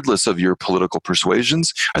regardless of your political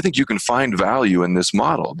persuasions, I think you can find value in this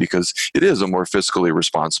model because it is a more fiscally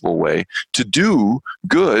responsible way to do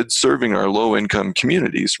good serving our low-income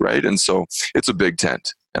communities, right? And so it's a big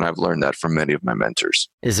tent. And I've learned that from many of my mentors.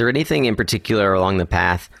 Is there anything in particular along the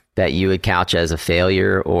path that you would couch as a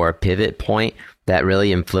failure or a pivot point that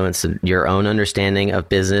really influenced your own understanding of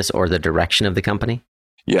business or the direction of the company?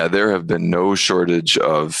 Yeah, there have been no shortage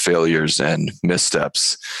of failures and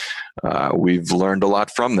missteps. We've learned a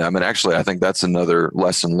lot from them. And actually, I think that's another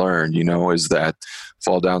lesson learned, is that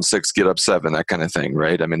fall down 6, get up 7, that kind of thing,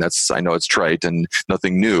 right? I mean, I know it's trite and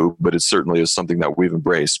nothing new, but it certainly is something that we've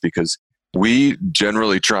embraced because we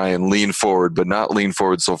generally try and lean forward, but not lean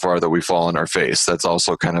forward so far that we fall on our face. That's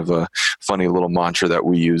also kind of a funny little mantra that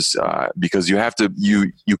we use because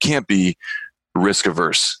you can't be risk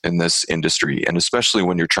averse in this industry. And especially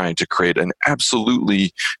when you're trying to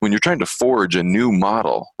when you're trying to forge a new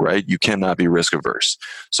model, right? You cannot be risk averse.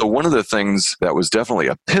 So one of the things that was definitely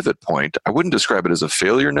a pivot point, I wouldn't describe it as a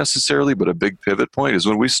failure necessarily, but a big pivot point is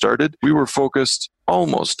when we started, we were focused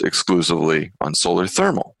almost exclusively on solar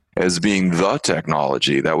thermal as being the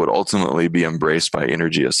technology that would ultimately be embraced by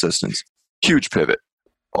energy assistance. Huge pivot.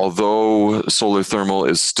 Although solar thermal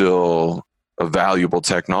is still a valuable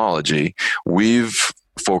technology, we've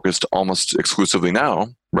focused almost exclusively now,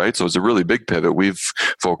 right? So it's a really big pivot. We've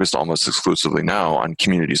focused almost exclusively now on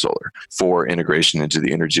community solar for integration into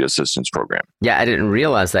the energy assistance program. Yeah, I didn't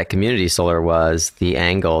realize that community solar was the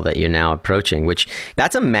angle that you're now approaching, which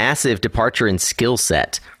that's a massive departure in skill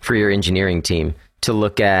set for your engineering team to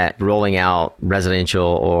look at rolling out residential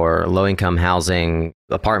or low-income housing,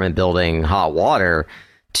 apartment building, hot water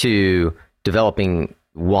to developing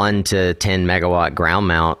 1 to 10 megawatt ground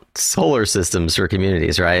mount solar systems for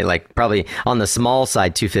communities, right? Like probably on the small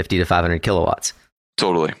side, 250 to 500 kilowatts.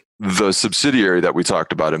 Totally. The subsidiary that we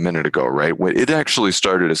talked about a minute ago, right? It actually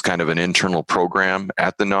started as kind of an internal program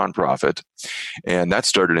at the nonprofit, and that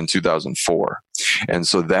started in 2004. And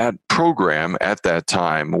so that program at that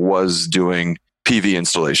time was doing PV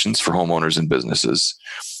installations for homeowners and businesses.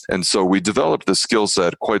 And so we developed the skill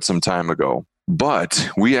set quite some time ago. But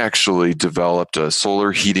we actually developed a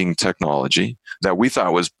solar heating technology that we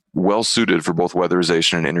thought was well suited for both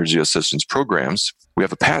weatherization and energy assistance programs. We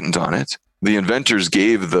have a patent on it. The inventors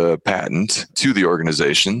gave the patent to the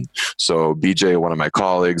organization. So BJ, one of my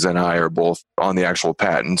colleagues, and I are both on the actual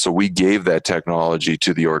patent. So we gave that technology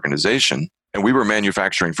to the organization. And we were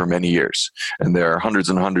manufacturing for many years. And there are hundreds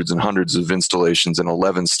and hundreds and hundreds of installations in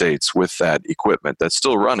 11 states with that equipment that's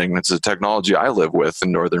still running. It's a technology I live with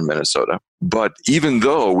in northern Minnesota. But even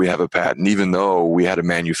though we have a patent, even though we had a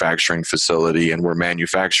manufacturing facility and we're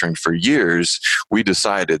manufacturing for years, we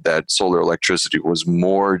decided that solar electricity was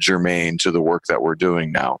more germane to the work that we're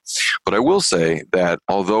doing now. But I will say that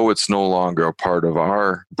although it's no longer a part of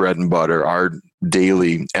our bread and butter, our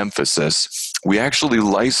daily emphasis, we actually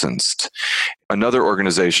licensed another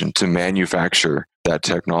organization to manufacture that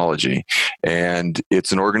technology. And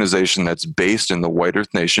it's an organization that's based in the White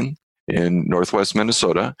Earth Nation. in Northwest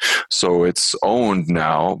Minnesota. So it's owned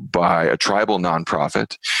now by a tribal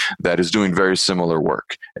nonprofit that is doing very similar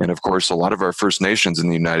work. And of course, a lot of our First Nations in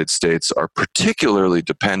the United States are particularly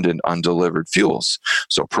dependent on delivered fuels.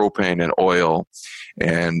 So propane and oil,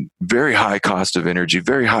 and very high cost of energy,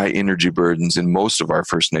 very high energy burdens in most of our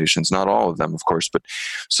First Nations, not all of them, of course. But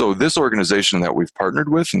so this organization that we've partnered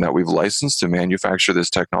with and that we've licensed to manufacture this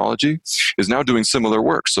technology is now doing similar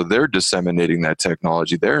work. So they're disseminating that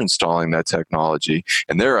technology, they're installing that technology,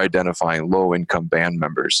 and they're identifying low-income band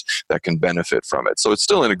members that can benefit from it. So it's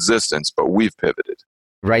still in existence, but we've pivoted.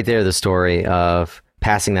 Right there, the story of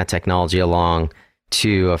passing that technology along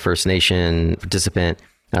to a First Nation participant,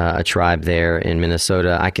 a tribe there in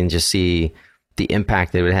Minnesota. I can just see the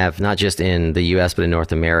impact that it would have, not just in the U.S., but in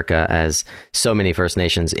North America, as so many First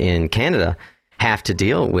Nations in Canada have to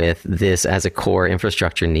deal with this as a core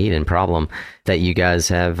infrastructure need and problem that you guys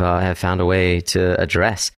have found a way to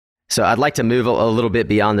address. So I'd like to move a little bit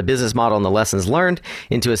beyond the business model and the lessons learned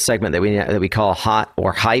into a segment that we call Hot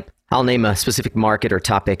or Hype. I'll name a specific market or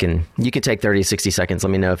topic, and you can take 30, 60 seconds.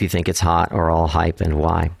 Let me know if you think it's hot or all hype and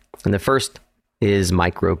why. And the first is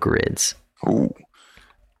microgrids. Ooh,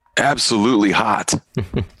 absolutely hot.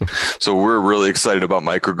 So we're really excited about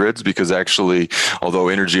microgrids because actually, although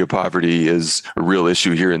energy poverty is a real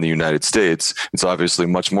issue here in the United States, it's obviously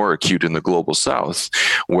much more acute in the global South,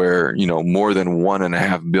 where, more than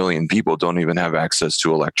 1.5 billion people don't even have access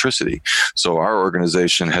to electricity. So our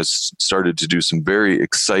organization has started to do some very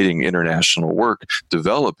exciting international work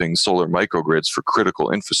developing solar microgrids for critical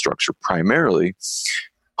infrastructure, primarily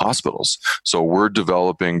hospitals. So we're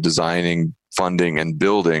developing, designing, funding, and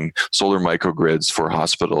building solar microgrids for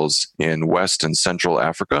hospitals in West and Central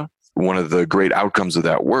Africa. One of the great outcomes of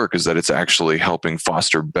that work is that it's actually helping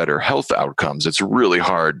foster better health outcomes. It's really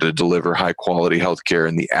hard to deliver high quality healthcare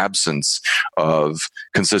in the absence of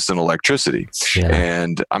consistent electricity. Yeah.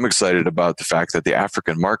 And I'm excited about the fact that the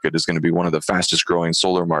African market is going to be one of the fastest growing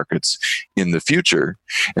solar markets in the future.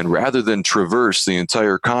 And rather than traverse the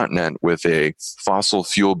entire continent with a fossil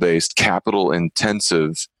fuel based, capital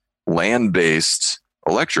intensive, land based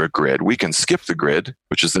electric grid, we can skip the grid,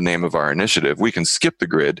 which is the name of our initiative. We can skip the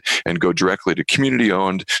grid and go directly to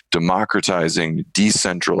community-owned, democratizing,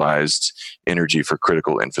 decentralized energy for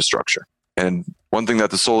critical infrastructure. And one thing that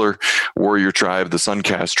the Solar Warrior tribe, the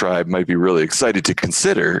Suncast tribe, might be really excited to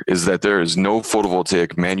consider is that there is no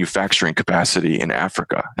photovoltaic manufacturing capacity in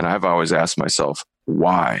Africa. And I've always asked myself,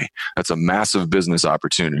 why? That's a massive business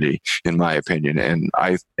opportunity, in my opinion. And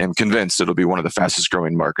I am convinced it'll be one of the fastest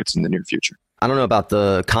growing markets in the near future. I don't know about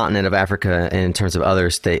the continent of Africa in terms of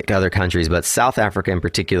other countries, but South Africa in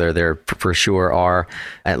particular, there for sure are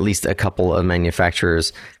at least a couple of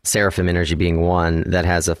manufacturers, Seraphim Energy being one, that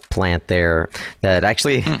has a plant there that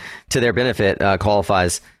actually, to their benefit,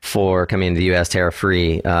 qualifies for coming into the U.S.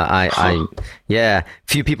 tariff-free.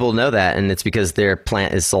 Few people know that, and it's because their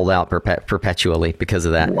plant is sold out perpetually because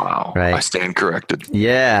of that. Wow, right? I stand corrected.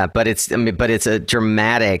 Yeah, but it's a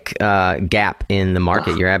dramatic gap in the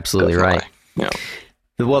market. You're absolutely right. Yeah.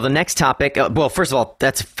 Well, the next topic. First of all,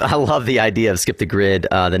 I love the idea of Skip the Grid.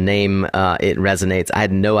 The name, it resonates. I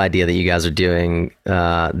had no idea that you guys are doing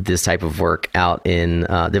this type of work out in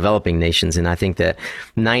developing nations, and I think that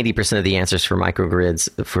 90% of the answers for microgrids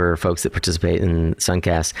for folks that participate in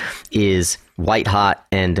Suncast is white hot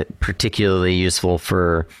and particularly useful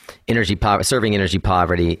for serving energy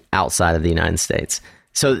poverty outside of the United States.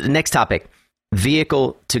 So the next topic.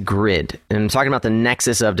 Vehicle to grid. And I'm talking about the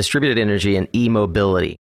nexus of distributed energy and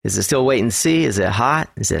e-mobility. Is it still wait and see? Is it hot?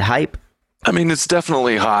 Is it hype? I mean, it's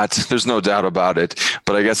definitely hot. There's no doubt about it.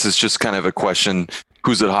 But I guess it's just kind of a question,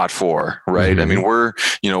 who's it hot for, right? Mm-hmm. I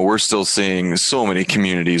mean, we're still seeing so many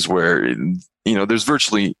communities where, there's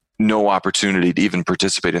virtually no opportunity to even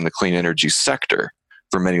participate in the clean energy sector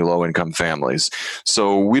for many low-income families.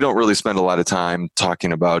 So we don't really spend a lot of time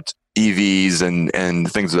talking about EVs and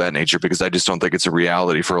things of that nature, because I just don't think it's a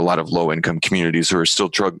reality for a lot of low-income communities who are still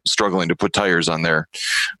struggling to put tires on their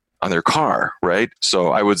car, right?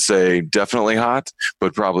 So I would say definitely hot,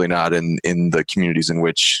 but probably not in the communities in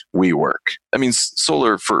which we work. I mean,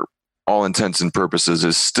 solar, for all intents and purposes,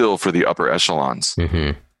 is still for the upper echelons.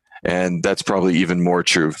 Mm-hmm. And that's probably even more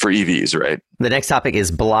true for EVs, right? The next topic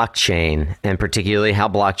is blockchain, and particularly how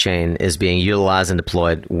blockchain is being utilized and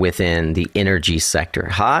deployed within the energy sector.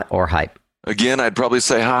 Hot or hype? Again, I'd probably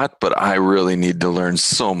say hot, but I really need to learn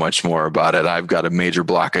so much more about it. I've got a major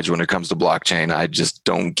blockage when it comes to blockchain. I just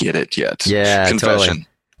don't get it yet. Yeah, confession. Totally.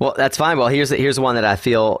 Well, that's fine. Well, here's one that I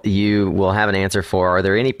feel you will have an answer for. Are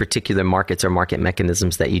there any particular markets or market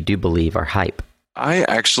mechanisms that you do believe are hype? I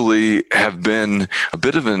actually have been a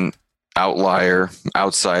bit of an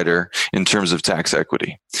outsider in terms of tax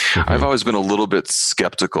equity. Mm-hmm. I've always been a little bit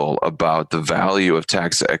skeptical about the value of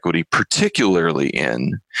tax equity, particularly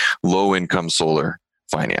in low-income solar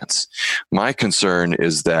finance. My concern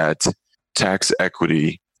is that tax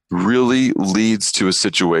equity really leads to a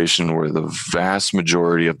situation where the vast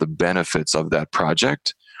majority of the benefits of that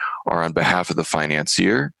project are on behalf of the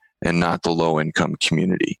financier and not the low-income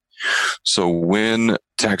community. So when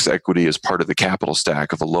tax equity is part of the capital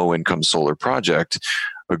stack of a low-income solar project,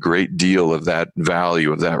 a great deal of that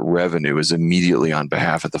value, of that revenue, is immediately on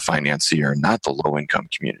behalf of the financier, not the low-income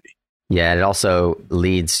community. Yeah, it also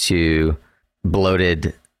leads to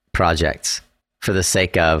bloated projects for the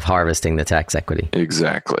sake of harvesting the tax equity.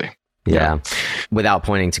 Exactly. Yeah. Without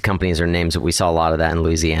pointing to companies or names, we saw a lot of that in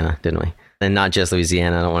Louisiana, didn't we? And not just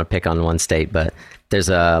Louisiana. I don't want to pick on one state, but there's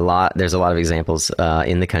a lot of examples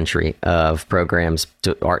in the country of programs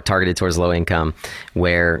targeted towards low income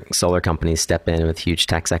where solar companies step in with huge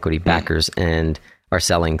tax equity backers and are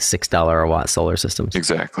selling $6 a watt solar systems.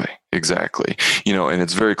 Exactly. And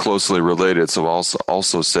it's very closely related. So I'll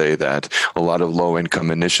also say that a lot of low income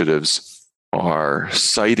initiatives are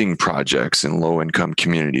siting projects in low-income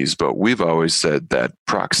communities, but we've always said that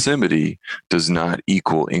proximity does not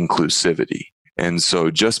equal inclusivity. And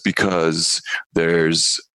so just because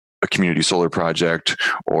there's a community solar project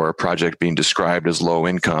or a project being described as low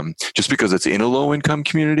income, just because it's in a low-income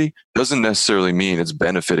community doesn't necessarily mean it's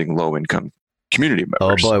benefiting low-income community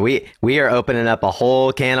members. Oh boy, we are opening up a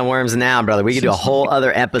whole can of worms now, brother. We could do a whole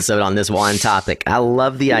other episode on this one topic. I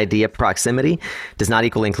love the idea proximity does not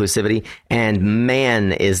equal inclusivity, and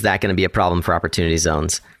man, is that going to be a problem for opportunity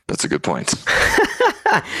zones. That's a good point.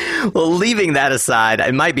 Well, leaving that aside,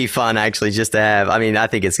 it might be fun actually just to have, I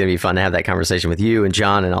think it's going to be fun to have that conversation with you and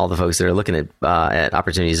John and all the folks that are looking at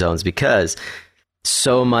opportunity zones, because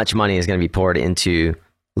so much money is going to be poured into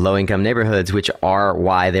low-income neighborhoods, which are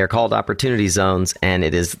why they're called opportunity zones. And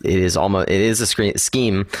it is a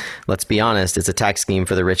scheme. Let's be honest, it's a tax scheme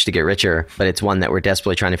for the rich to get richer, but it's one that we're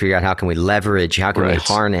desperately trying to figure out how can we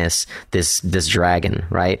harness this dragon,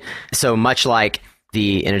 right? So much like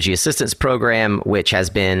the Energy Assistance Program, which has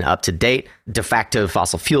been up to date, de facto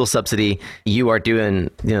fossil fuel subsidy. You are doing,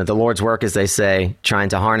 the Lord's work, as they say, trying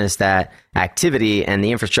to harness that activity and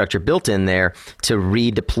the infrastructure built in there to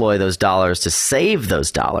redeploy those dollars, to save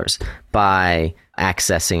those dollars by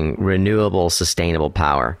accessing renewable, sustainable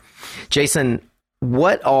power. Jason,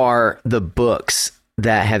 what are the books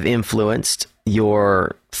that have influenced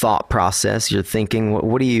your thought process, your thinking?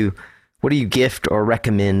 What do you gift or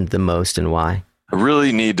recommend the most, and why? I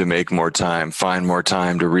really need to find more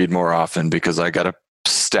time to read more often, because I got a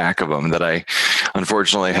stack of them that I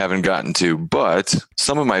unfortunately haven't gotten to. But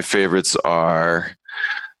some of my favorites are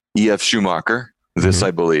E.F. Schumacher, This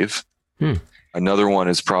I Believe. Another one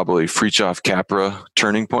is probably Fritjof Capra,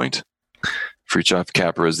 Turning Point. Fritjof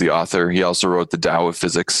Capra is the author. He also wrote The Tao of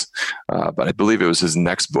Physics, but I believe it was his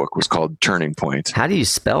next book was called Turning Point. How do you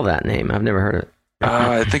spell that name? I've never heard of it.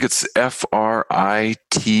 I think it's Fritjof,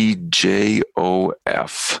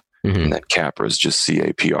 and then Capra is just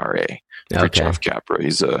Capra. Fritjof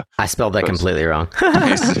Capra. I spelled that completely wrong.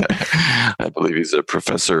 I believe he's a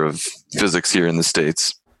professor of physics here in the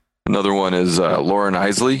States. Another one is Lauren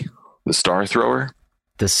Isley, The Star Thrower.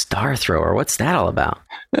 The Star Thrower. What's that all about?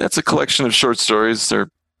 It's a collection of short stories.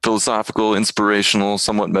 They're philosophical, inspirational,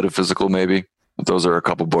 somewhat metaphysical, maybe. Those are a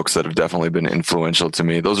couple books that have definitely been influential to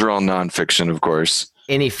me. Those are all nonfiction, of course.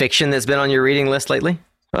 Any fiction that's been on your reading list lately?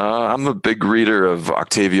 I'm a big reader of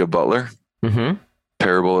Octavia Butler.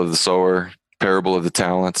 Parable of the Sower, Parable of the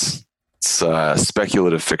Talents. It's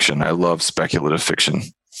speculative fiction. I love speculative fiction.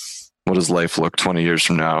 What does life look 20 years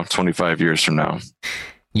from now, 25 years from now?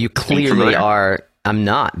 You clearly are. I'm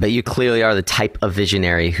not, but you clearly are the type of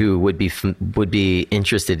visionary who would be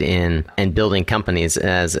interested in and building companies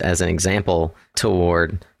as an example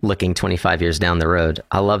toward looking 25 years down the road.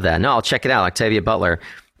 I love that. No, I'll check it out. Octavia Butler,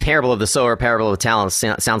 Parable of the Sower, Parable of the Talents.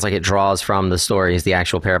 Sounds like it draws from the stories, the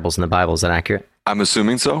actual parables in the Bible. Is that accurate? I'm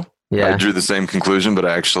assuming so. Yeah. I drew the same conclusion, but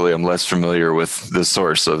actually I'm less familiar with the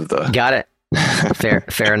source of the... Got it.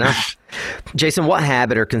 Fair enough. Jason, what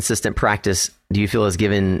habit or consistent practice do you feel has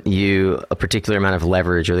given you a particular amount of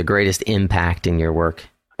leverage or the greatest impact in your work?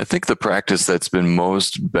 I think the practice that's been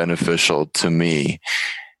most beneficial to me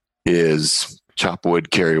is chop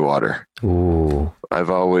wood, carry water. Ooh. I've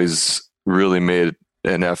always really made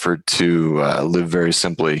an effort to live very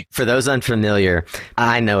simply. For those unfamiliar,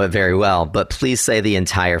 I know it very well, but please say the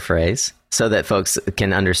entire phrase so that folks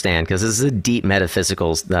can understand, because this is a deep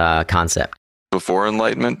metaphysical concept. Before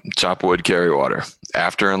enlightenment, chop wood, carry water.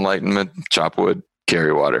 After enlightenment, chop wood,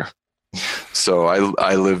 carry water. So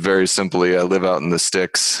I live very simply. I live out in the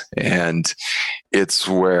sticks, and it's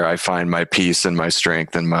where I find my peace and my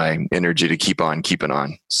strength and my energy to keep on keeping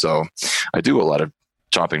on. So I do a lot of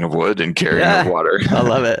chopping of wood and carrying of water. I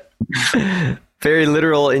love it. Very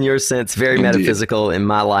literal in your sense, very Indeed. Metaphysical in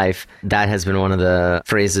my life. That has been one of the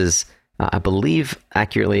phrases, I believe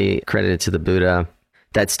accurately credited to the Buddha,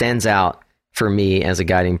 that stands out for me as a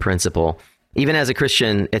guiding principle. Even as a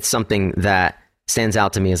Christian, it's something that stands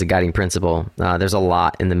out to me as a guiding principle. There's a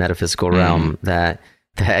lot in the metaphysical realm that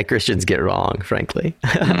Christians get wrong, frankly.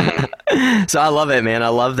 So I love it, man. I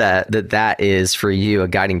love that is for you a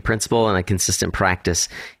guiding principle and a consistent practice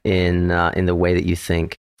in the way that you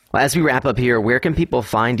think. Well, as we wrap up here, where can people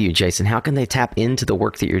find you, Jason? How can they tap into the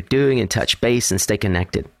work that you're doing and touch base and stay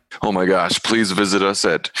connected? Oh my gosh, please visit us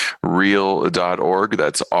at real.org.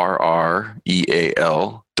 That's RREAL.org.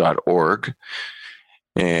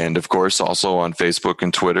 And of course, also on Facebook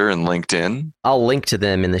and Twitter and LinkedIn. I'll link to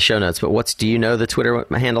them in the show notes, but do you know the Twitter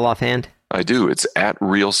handle offhand? I do. It's at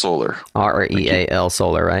Real Solar. RREAL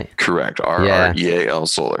Solar, right? Correct. RREAL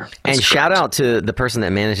Solar. That's and correct. Shout out to the person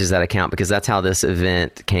that manages that account, because that's how this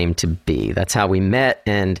event came to be. That's how we met,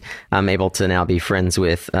 and I'm able to now be friends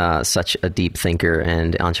with such a deep thinker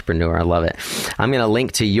and entrepreneur. I love it. I'm going to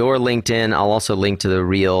link to your LinkedIn. I'll also link to the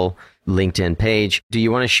Real LinkedIn page. Do you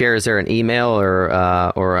want to share, is there an email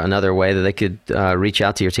or another way that they could reach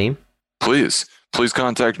out to your team? Please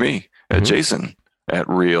contact me at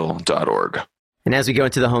jason@real.org. And as we go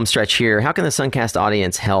into the home stretch here, how can the Suncast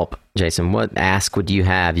audience help, Jason? What ask would you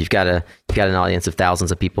have? You've got an audience of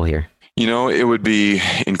thousands of people here. You know, it would be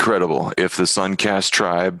incredible if the Suncast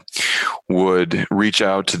tribe would reach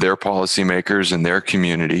out to their policymakers in their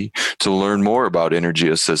community to learn more about energy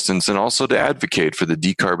assistance, and also to advocate for the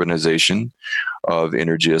decarbonization of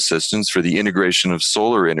energy assistance, for the integration of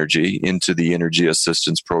solar energy into the energy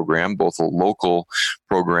assistance program, both the local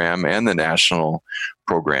program and the national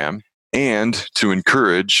program, and to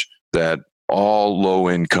encourage that all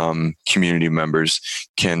low-income community members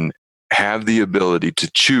can have the ability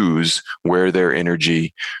to choose where their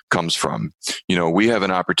energy comes from. You know, we have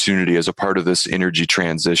an opportunity as a part of this energy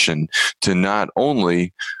transition to not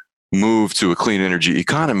only move to a clean energy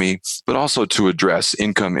economy, but also to address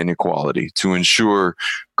income inequality, to ensure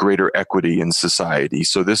greater equity in society.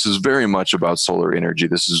 So this is very much about solar energy.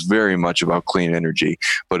 This is very much about clean energy,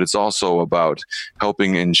 but it's also about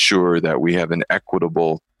helping ensure that we have an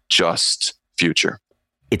equitable, just future.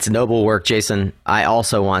 It's noble work, Jason. I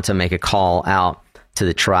also want to make a call out to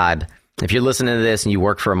the tribe. If you're listening to this and you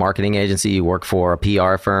work for a marketing agency, you work for a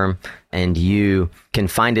PR firm, and you can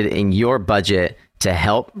find it in your budget to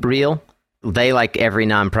help Real, they, like every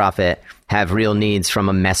nonprofit, have real needs from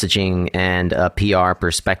a messaging and a PR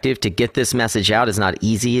perspective. To get this message out is not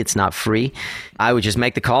easy. It's not free. I would just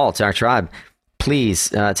make the call to our tribe. Please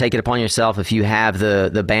take it upon yourself. If you have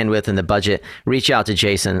the bandwidth and the budget, reach out to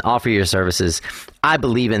Jason, offer your services. I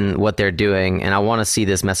believe in what they're doing, and I want to see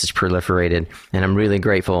this message proliferated. And I'm really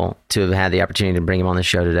grateful to have had the opportunity to bring him on the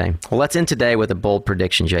show today. Well, let's end today with a bold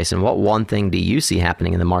prediction, Jason. What one thing do you see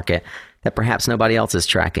happening in the market that perhaps nobody else is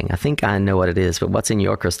tracking? I think I know what it is, but what's in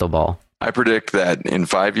your crystal ball? I predict that in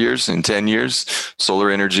 5 years, in 10 years,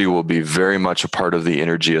 solar energy will be very much a part of the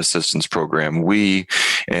energy assistance program. We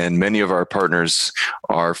and many of our partners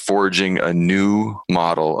are forging a new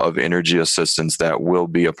model of energy assistance that will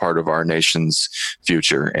be a part of our nation's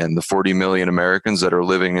future. And the 40 million Americans that are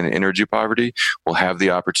living in energy poverty will have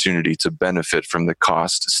the opportunity to benefit from the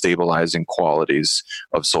cost stabilizing qualities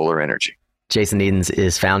of solar energy. Jason Edens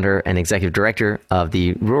is founder and executive director of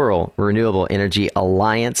the Rural Renewable Energy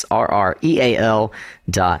Alliance, RREAL.org.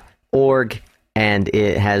 And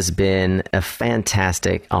it has been a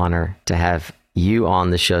fantastic honor to have you on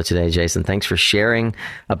the show today, Jason. Thanks for sharing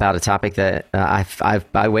about a topic that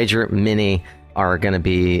I wager many are going to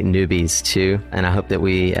be newbies to. And I hope that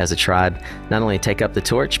we as a tribe not only take up the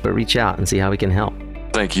torch, but reach out and see how we can help.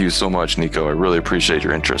 Thank you so much, Nico. I really appreciate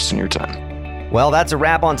your interest and your time. Well, that's a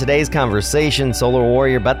wrap on today's conversation, Solar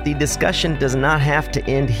Warrior, but the discussion does not have to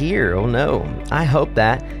end here. Oh no. I hope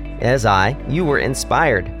that, as you were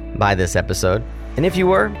inspired by this episode. And if you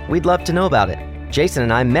were, we'd love to know about it. Jason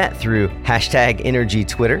and I met through #Energy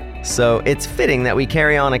Twitter, so it's fitting that we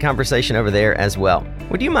carry on a conversation over there as well.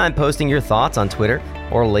 Would you mind posting your thoughts on Twitter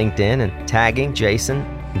or LinkedIn and tagging Jason,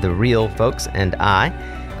 the Real folks, and I?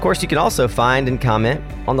 Of course, you can also find and comment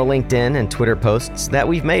on the LinkedIn and Twitter posts that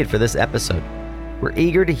we've made for this episode. We're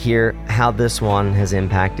eager to hear how this one has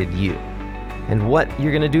impacted you and what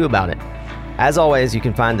you're going to do about it. As always, you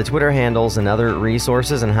can find the Twitter handles and other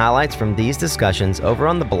resources and highlights from these discussions over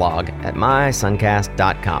on the blog at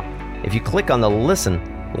mysuncast.com. If you click on the Listen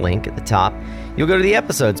link at the top, you'll go to the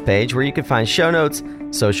episodes page where you can find show notes,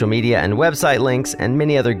 social media and website links, and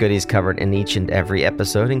many other goodies covered in each and every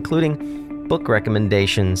episode, including book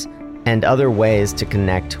recommendations and other ways to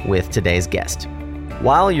connect with today's guest.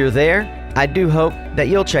 While you're there, I do hope that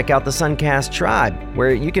you'll check out the Suncast Tribe,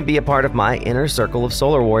 where you can be a part of my inner circle of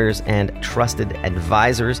solar warriors and trusted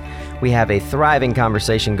advisors. We have a thriving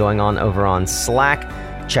conversation going on over on Slack,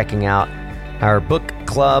 checking out our book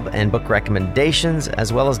club and book recommendations,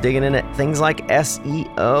 as well as digging in at things like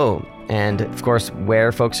SEO. And of course,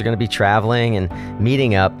 where folks are going to be traveling and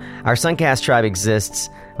meeting up. Our Suncast Tribe exists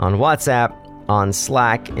on WhatsApp, on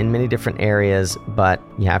Slack, in many different areas, but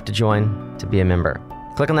you have to join to be a member.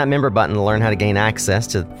 Click on that member button to learn how to gain access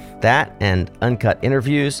to that and uncut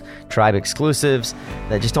interviews, tribe exclusives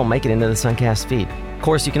that just don't make it into the Suncast feed. Of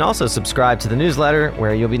course, you can also subscribe to the newsletter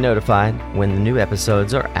where you'll be notified when the new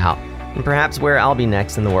episodes are out, and perhaps where I'll be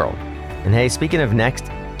next in the world. And hey, speaking of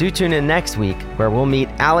next, do tune in next week where we'll meet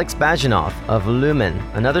Alex Bajanoff of Lumen,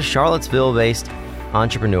 another Charlottesville-based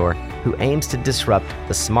entrepreneur who aims to disrupt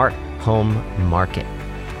the smart home market.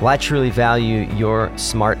 Well, I truly value your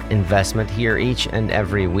smart investment here each and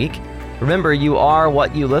every week. Remember, you are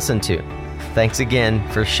what you listen to. Thanks again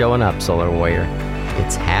for showing up, Solar Warrior.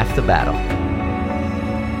 It's half the battle.